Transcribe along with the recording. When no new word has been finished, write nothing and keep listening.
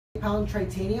60-pound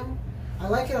titanium. I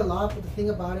like it a lot, but the thing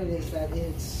about it is that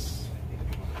it's...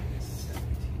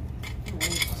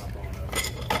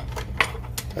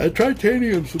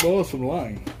 Titanium's an awesome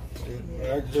line.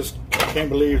 I can't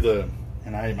believe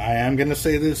and I am going to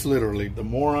say this literally, the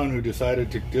moron who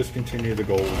decided to discontinue the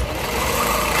gold.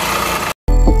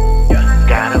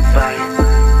 Gotta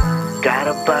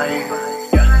buy.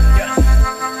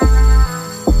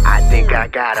 I think I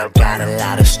got a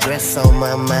lot of stress on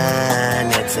my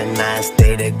mind. It's a nice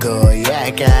day to go. Yeah,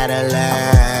 I got a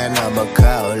line. I'ma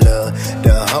call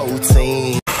the whole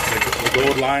team. The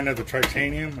gold line of the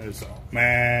titanium is,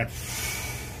 man.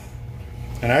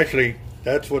 And actually,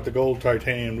 that's what the gold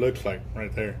titanium looks like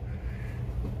right there.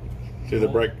 See the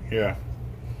break? Yeah.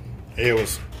 It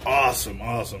was awesome,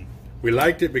 awesome. We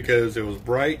liked it because it was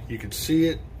bright. You could see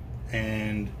it.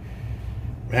 And,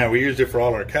 man, we used it for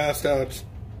all our cast outs.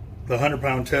 The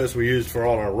 100-pound test we used for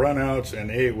all our runouts.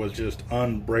 And it was just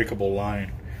unbreakable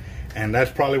line. And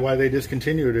that's probably why they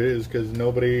discontinued it, is because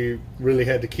nobody really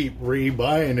had to keep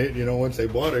re-buying it, you know, once they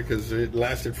bought it, because it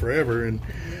lasted forever. And,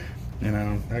 you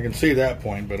know, I can see that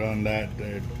point. But on that,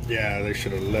 yeah, they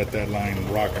should have let that line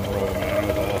rock and roll, man. It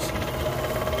was awesome.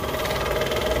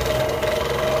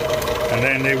 And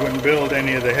then they wouldn't build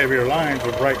any of the heavier lines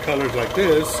with bright colors like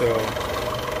this, so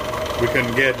we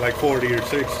couldn't get like 40 or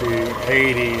 60,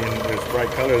 80 in this bright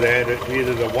color. They had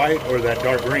either the white or that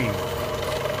dark green.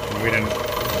 And we didn't.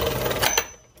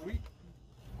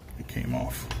 It came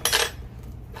off.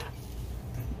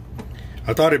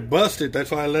 I thought it busted,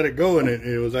 that's why I let it go, and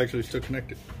it was actually still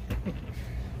connected.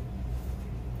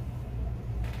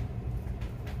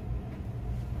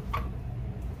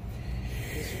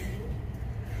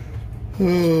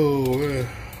 Oh,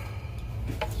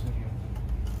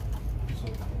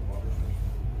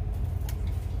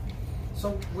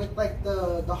 So with like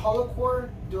the hollow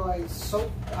core, do I soak?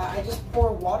 I just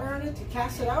pour water on it to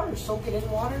cast it out, or soak it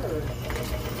in water, or?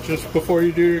 Just before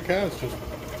you do your cast, just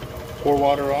pour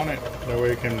water on it. That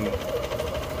way it can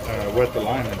wet the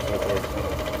line and so forth.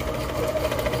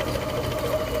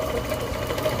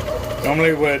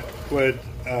 Normally, what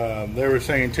they were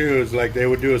saying too is like they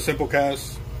would do a simple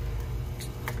cast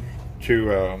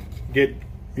to get,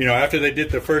 you know, after they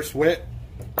did the first wet,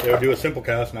 they would do a simple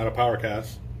cast, not a power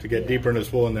cast, to get deeper in the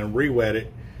spool, and then re-wet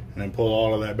it, and then pull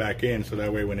all of that back in, so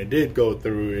that way when it did go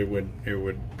through, it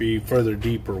would be further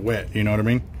deeper wet. You know what I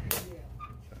mean?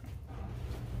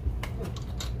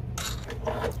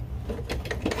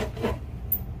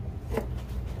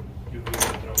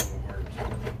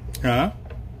 Huh?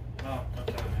 No, I'm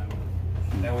telling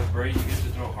you. That with braid, you get to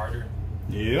throw harder.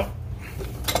 Yeah.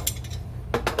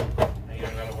 And you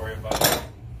don't gotta worry about it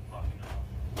popping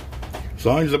off. As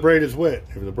long as the braid is wet.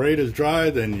 If the braid is dry,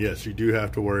 then yes, you do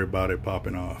have to worry about it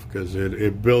popping off, because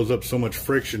it builds up so much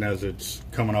friction as it's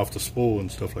coming off the spool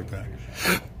and stuff like that.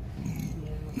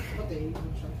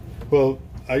 Well,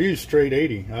 I use straight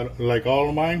 80. Like all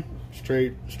of mine,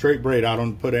 straight braid. I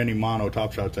don't put any mono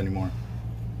top shots anymore.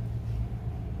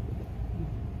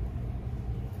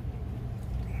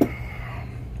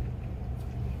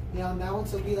 Yeah, on that one,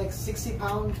 so it'll be like 60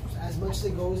 pounds as much as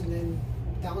it goes, and then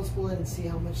down spool it and see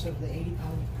how much of the 80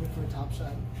 pound good for a top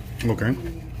shot. Okay.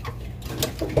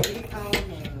 80 pound.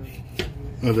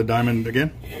 The diamond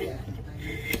again? Yeah.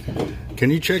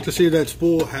 Can you check to see if that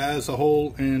spool has a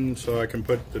hole in, so I can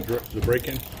put the brake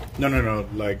in? No,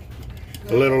 like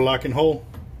a little locking hole.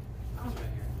 I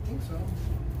think so.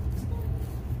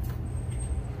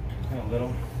 A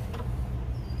little.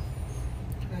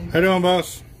 How you doing,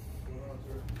 boss?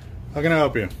 How can I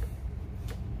help you?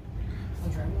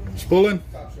 Spooling?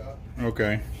 Top shot.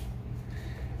 Okay.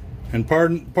 And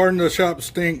pardon the shop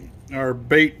stink. Our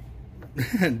bait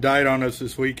died on us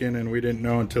this weekend, and we didn't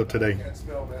know until today. I can't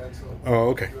smell, man, so Oh,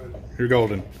 okay. good. You're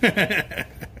golden.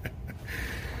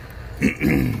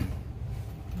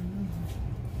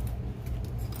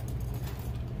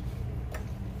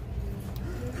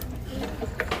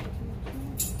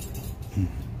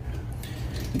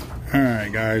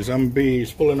 Alright guys, I'm gonna be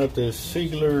spooling up this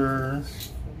Siegler.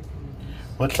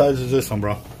 What size is this one,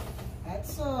 bro?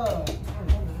 That's I don't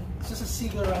know, man. It's just a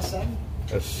Siegler SM.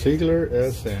 A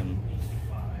Siegler SM.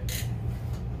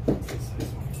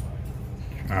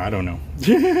 I don't know.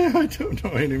 I don't know.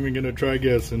 I ain't even gonna try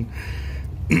guessing.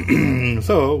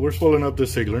 So we're spooling up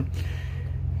this Siegler.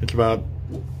 It's about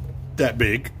that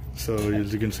big. So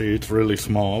as you can see, it's really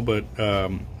small, but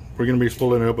we're going to be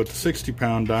spooling it up with the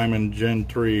 60-pound Diamond Gen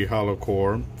 3 hollow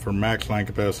core for max line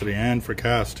capacity and for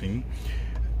casting.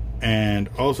 And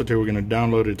also too, we're going to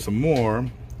download it some more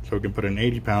so we can put an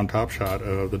 80-pound top shot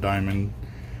of the Diamond,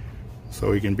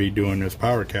 so we can be doing this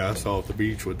power cast off the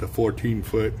beach with the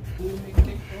 14-foot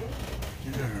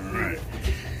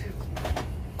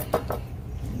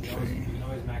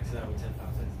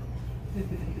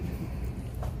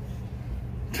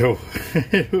So,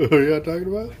 what are y'all talking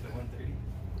about? Like the 130.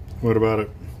 What about it?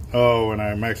 Oh, when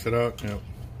I maxed it out? Yep. Or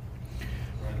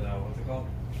the, what's it called?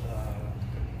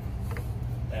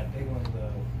 That big one,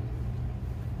 the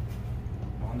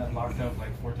one that locked up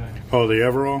like 4 times. Oh, the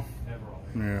Everall? Everall.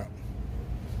 Yeah.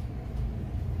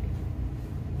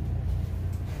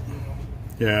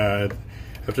 Yeah.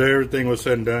 After everything was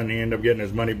said and done, he ended up getting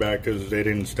his money back because they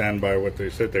didn't stand by what they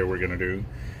said they were going to do.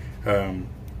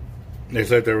 They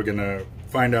said they were going to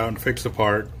find out and fix the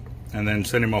part and then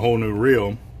send him a whole new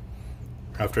reel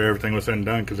after everything was said and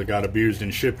done because it got abused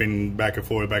in shipping back and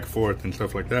forth and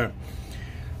stuff like that.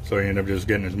 So he ended up just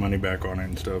getting his money back on it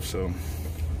and stuff. So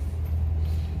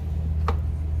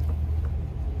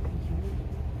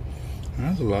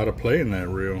that's a lot of play in that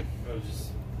reel. I was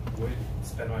just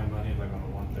spend my money like on a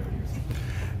 130 or something.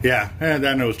 Yeah, and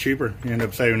then it was cheaper. He ended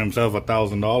up saving himself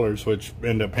 $1,000, which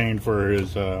ended up paying for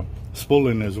his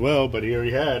spooling as well. But he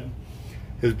already had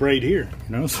his braid here,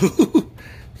 you know. So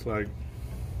it's like,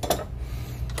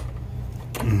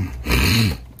 all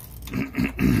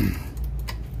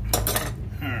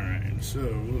right. So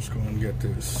let's go and get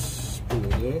this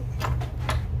spooled up.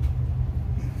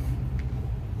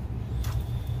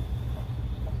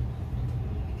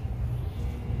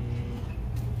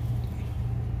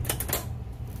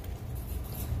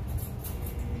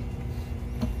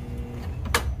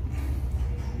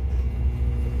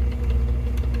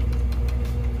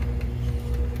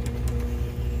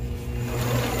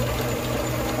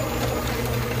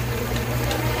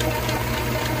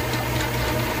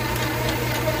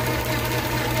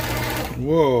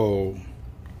 Whoa.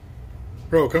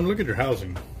 Bro, come look at your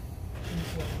housing.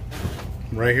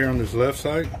 Right here on this left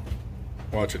side.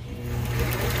 Watch it.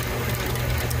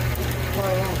 Oh,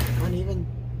 yeah. Uneven.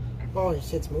 Oh,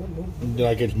 it's moving.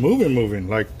 Like it's moving.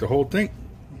 Like the whole thing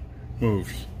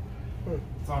moves.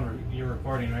 It's on. You're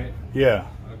recording, right? Yeah.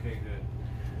 Okay,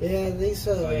 good. Yeah, these.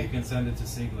 So you can send it to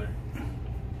Siegler.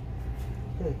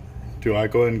 Do I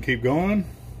go ahead and keep going?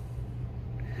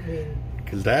 I mean,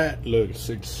 Because that looks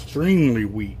extremely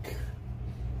weak.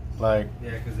 Like,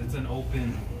 Yeah, because it's an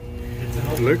open. It's an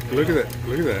open. look at that.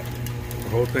 Look at that. The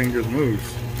whole thing just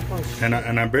moves. oh, And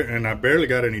I barely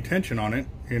got any tension on it.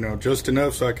 You know, just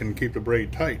enough so I can keep the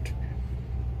braid tight.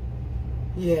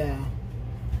 yeah.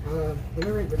 Let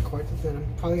me record this then.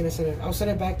 I'm probably gonna send it. I'll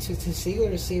send it back to Siegler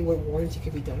to see what warranty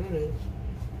could be done on it.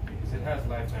 Because it has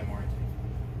lifetime warranty.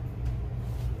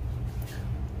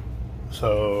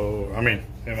 So, I mean,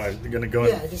 am I gonna go?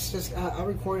 Yeah, just I'll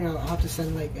record it. I'll have to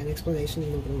send like an explanation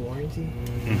of the warranty.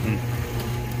 Mm-hmm.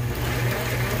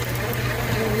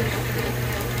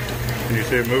 Can you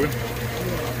see it moving?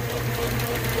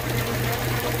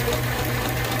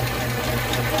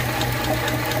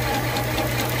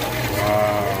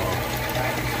 Wow.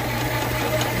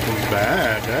 That's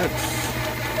bad. That's.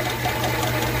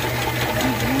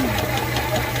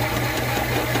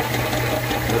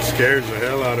 That scares the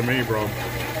hell out of me, bro.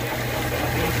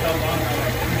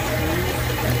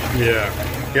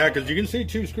 Yeah. Yeah, because you can see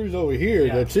 2 screws over here.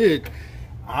 Yeah. That's it.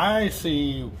 I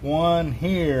see 1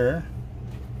 here.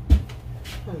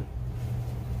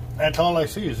 That's all I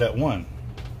see is that 1.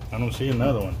 I don't see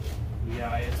another one.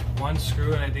 Yeah, it's 1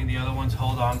 screw, and I think the other one's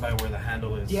held on by where the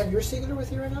handle is. Do you have your Siegler with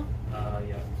you right now?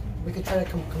 Yeah. We could try to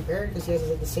compare it because he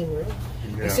has the same reel.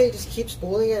 Yeah. I say just keep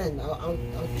spooling it and I'll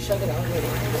check it out later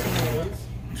on and see how it is.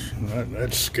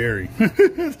 That's scary.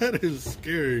 That is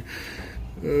scary.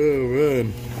 Oh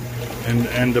man.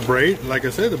 And the braid, like I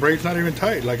said, the braid's not even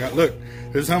tight. Like look,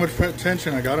 this is how much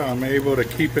tension I got on. I'm able to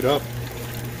keep it up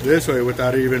this way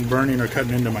without even burning or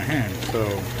cutting into my hand. So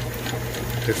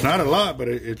it's not a lot, but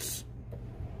it's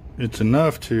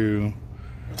enough to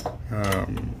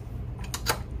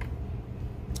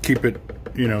keep it,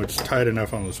 you know, it's tight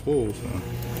enough on the spool. So.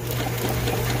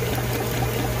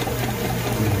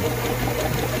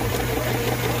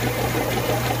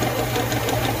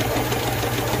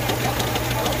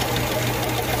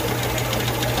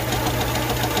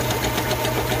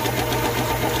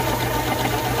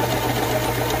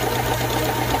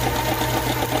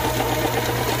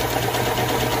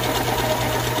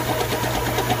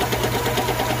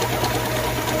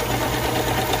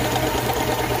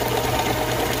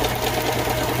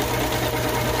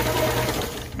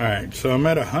 Alright, so I'm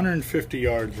at 150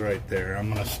 yards right there.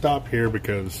 I'm going to stop here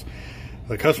because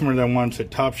the customer that wants it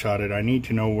top shotted, I need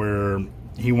to know where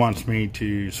he wants me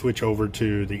to switch over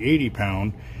to the 80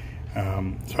 pound.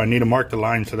 So I need to mark the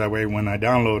line so that way when I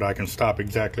download I can stop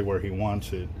exactly where he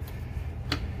wants it.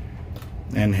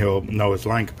 And he'll know his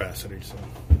line capacity. So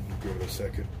give it a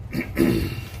second.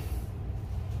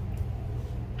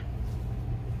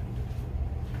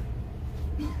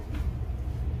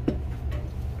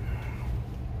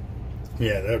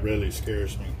 Yeah, that really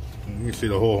scares me. You can see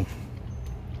the whole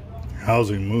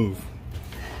housing move.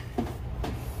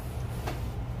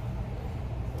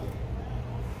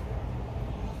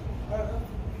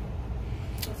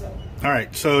 All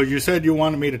right, so you said you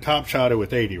wanted me to top shot it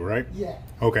with 80, right? Yeah.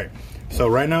 Okay, so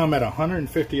right now I'm at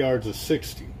 150 yards of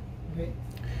 60. Okay.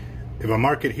 If I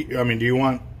mark it, I mean, do you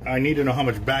want, I need to know how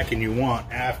much backing you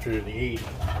want after the 80, is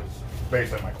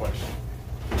basically my question.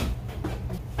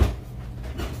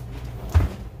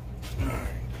 All right.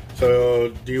 So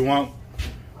do you want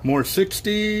more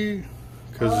 60?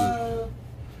 Because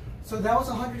so that was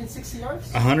 160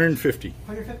 yards? 150.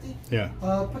 150? Yeah.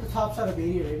 Put the top shot of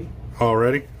 80 already.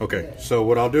 Already? Okay. Yeah. So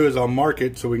what I'll do is I'll mark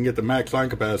it so we can get the max line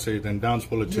capacity, then down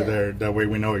spool it to Yeah. there. That way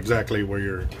we know exactly where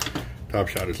your top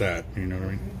shot is at. You know what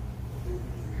I mean?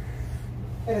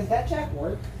 And does that jack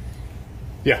work?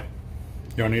 Yeah.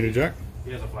 Y'all need a jack?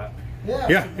 He has a flat.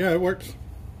 Yeah. Yeah, it works.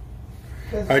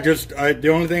 'Cause The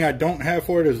only thing I don't have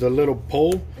for it is the little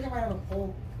pole. I think I might have a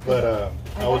pole. But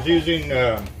I was using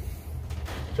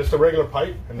just a regular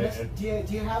pipe. And Do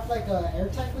you have like a air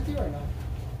tank with you or not?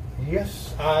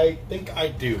 yes, I think I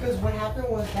do. Because what happened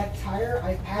was that tire,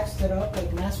 I patched it up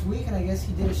like last week, and I guess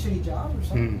he did a shitty job or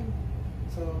something.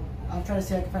 So I'm trying to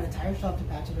see if I can find a tire shop to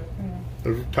patch it up.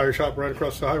 There's a tire shop right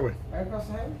across the highway. Right across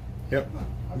the highway? Yep.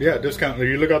 I'll Yeah, try to- discount.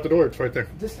 You look out the door, it's right there.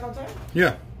 Discount tire?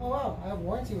 Yeah. Oh wow, I have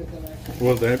warranty with them actually.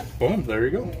 Well, then, boom, there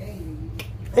you go. Hey.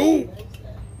 Oh!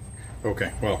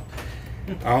 Okay, well,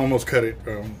 I almost cut it.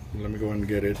 Let me go and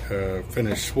get it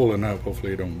finished spooling up.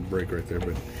 Hopefully it don't break right there,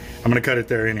 but I'm going to cut it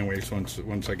there anyways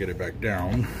once I get it back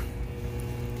down.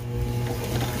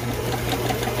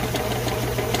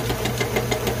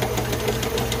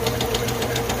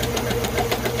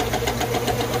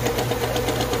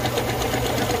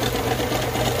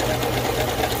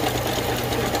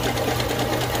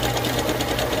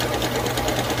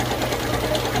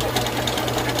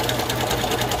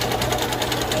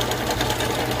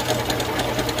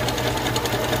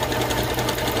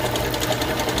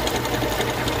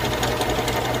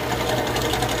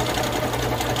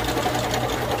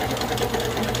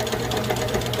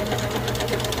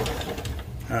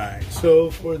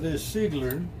 So for this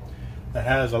Siegler that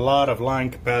has a lot of line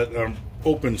capacity,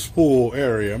 open spool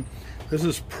area, this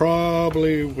is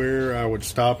probably where I would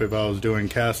stop if I was doing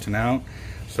casting out.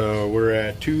 So we're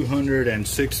at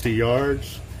 260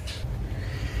 yards.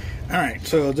 All right,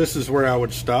 so this is where I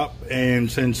would stop.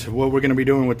 And since what we're going to be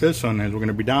doing with this one is we're going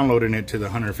to be downloading it to the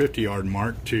 150 yard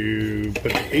mark to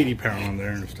put the 80 pound on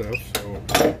there and stuff.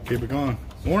 So keep it going.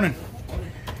 Morning.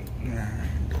 There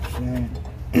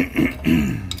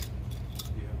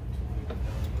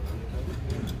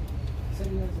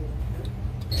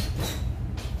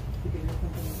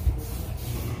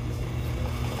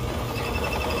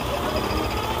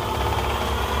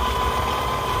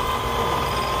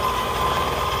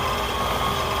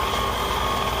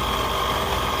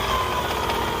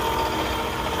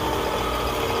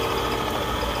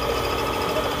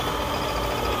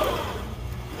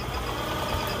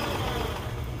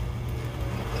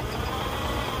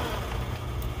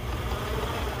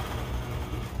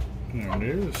it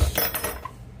is.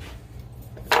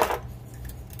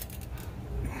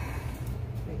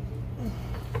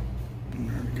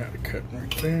 Already got a cut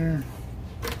right there.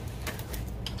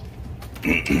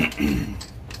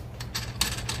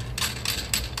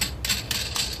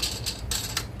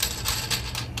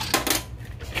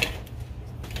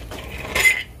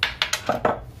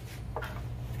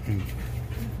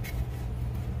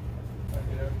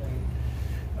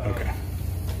 Okay.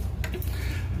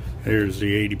 Here's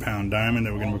the 80-pound diamond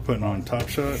that we're going to be putting on top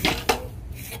shot.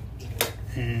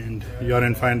 And y'all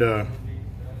didn't find a...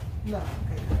 No. I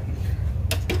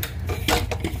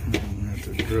have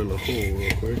to drill a hole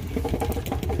real quick.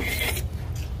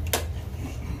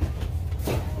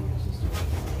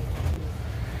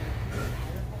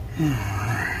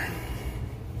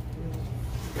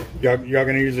 Y'all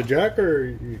gonna use a jack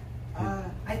or?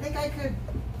 I think I could,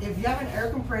 if you have an air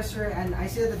compressor and I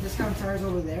see that the discount tire's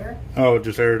over there. Oh,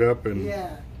 just air it up and.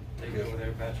 Yeah. Take it over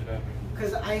there, patch it up.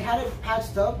 Because I had it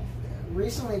patched up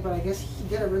recently, but I guess he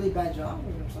did a really bad job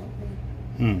or something.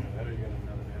 Hmm. Better you got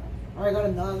another nail. Or I got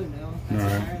another nail. That's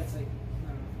Alright. a tire that's like,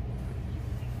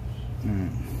 I don't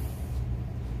know.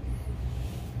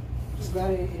 Just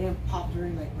glad it didn't pop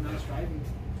during like when I was driving.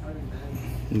 I would have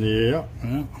been bad. Yeah.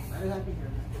 Yeah. I was happy here.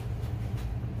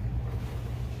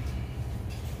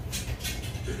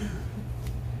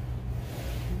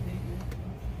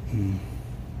 Hmm.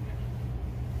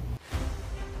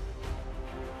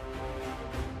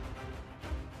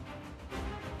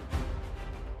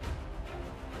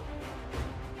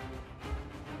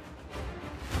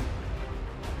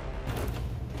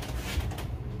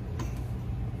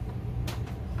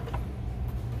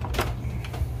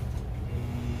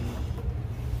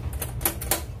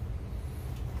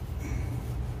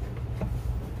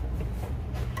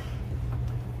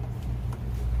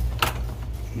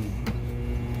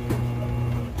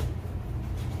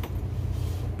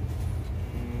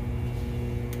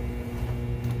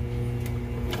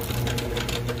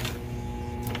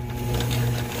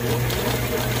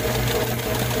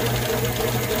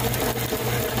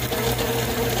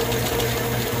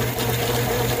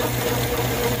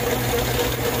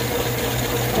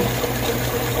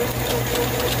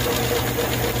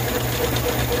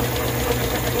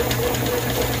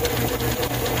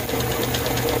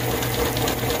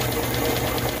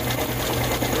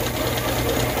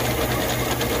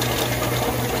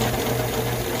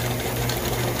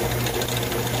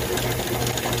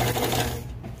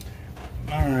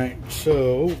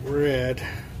 So we're at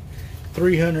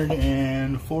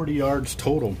 340 yards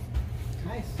total.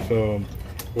 Nice. So,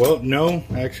 well, no,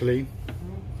 actually,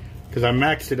 because I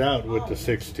maxed it out with the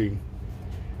 60,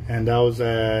 and that was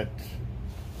at,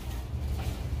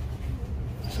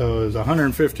 so it was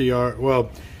 150 yards. Well,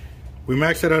 we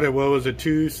maxed it out at, what was it,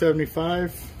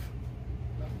 275?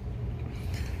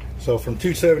 So from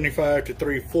 275 to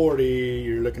 340,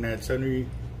 you're looking at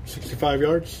 65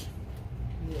 yards.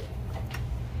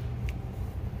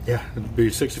 Yeah, it'd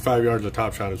be 65 yards of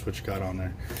top shot is what you got on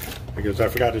there. Because I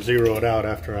forgot to zero it out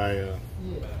after I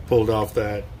pulled off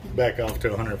that, back off to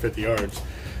 150 yards.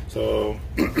 So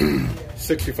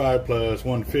 65 plus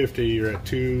 150, you're at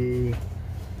 200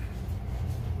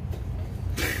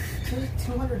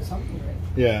 something, right?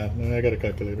 Yeah, I got a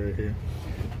calculator right here.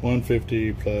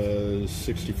 150 plus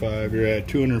 65, you're at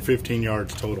 215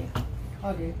 yards total.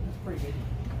 Okay, that's pretty good.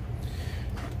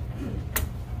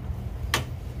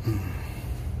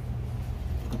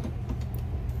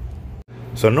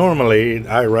 So normally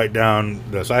I write down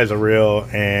the size of reel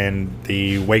and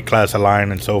the weight class of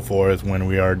line and so forth when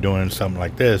we are doing something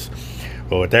like this.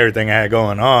 But with everything I had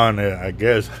going on, I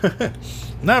guess,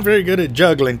 not very good at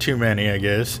juggling too many, I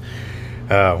guess.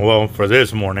 Well, for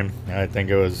this morning, I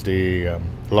think it was the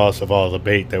loss of all the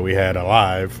bait that we had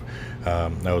alive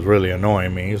that was really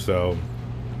annoying me. So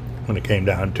when it came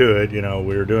down to it, you know,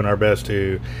 we were doing our best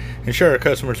to ensure our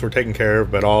customers were taken care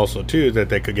of, but also too that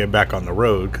they could get back on the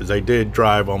road, because they did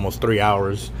drive almost 3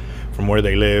 hours from where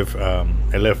they live.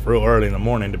 They left real early in the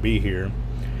morning to be here,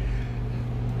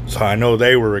 so I know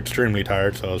they were extremely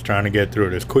tired. So I was trying to get through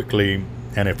it as quickly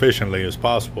and efficiently as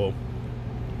possible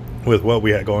with what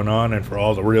we had going on, and for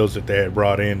all the reels that they had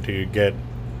brought in to get,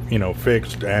 you know,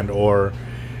 fixed and or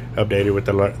updated with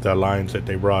the lines that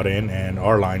they brought in, and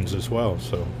our lines as well.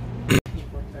 So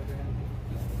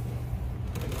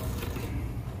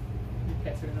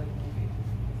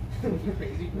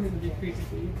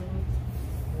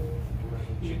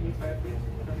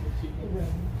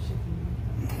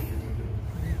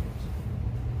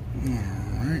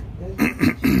alright.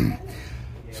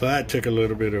 So that took a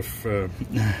little bit of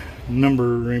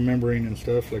number remembering and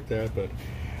stuff like that, but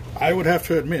I would have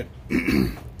to admit,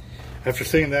 after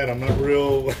seeing that, I'm not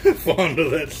real fond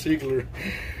of that Siegler.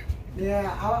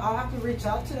 Yeah, I'll have to reach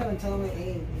out to them and tell them,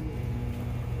 hey,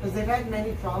 because they've had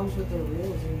many problems with their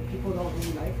reels and people don't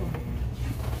really like them.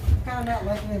 I'm kind of not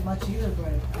liking it much either, but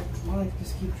I want to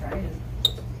just keep trying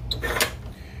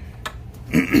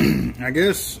it. I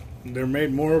guess they're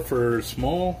made more for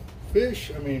small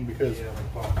fish. I mean, because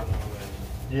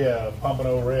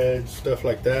pompano red, stuff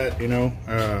like that, you know.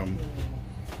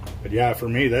 But yeah, for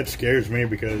me, that scares me,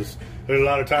 because there's a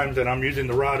lot of times that I'm using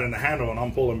the rod and the handle and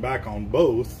I'm pulling back on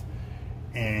both,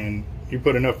 and you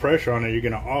put enough pressure on it, you're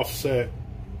going to offset,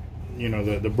 you know,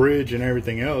 the bridge and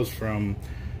everything else from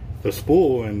the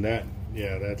spool, and that,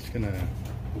 yeah, that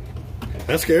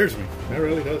scares me. That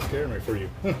really does scare me for you.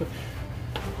 All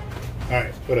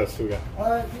right, what else do we got?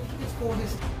 You can just go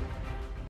this.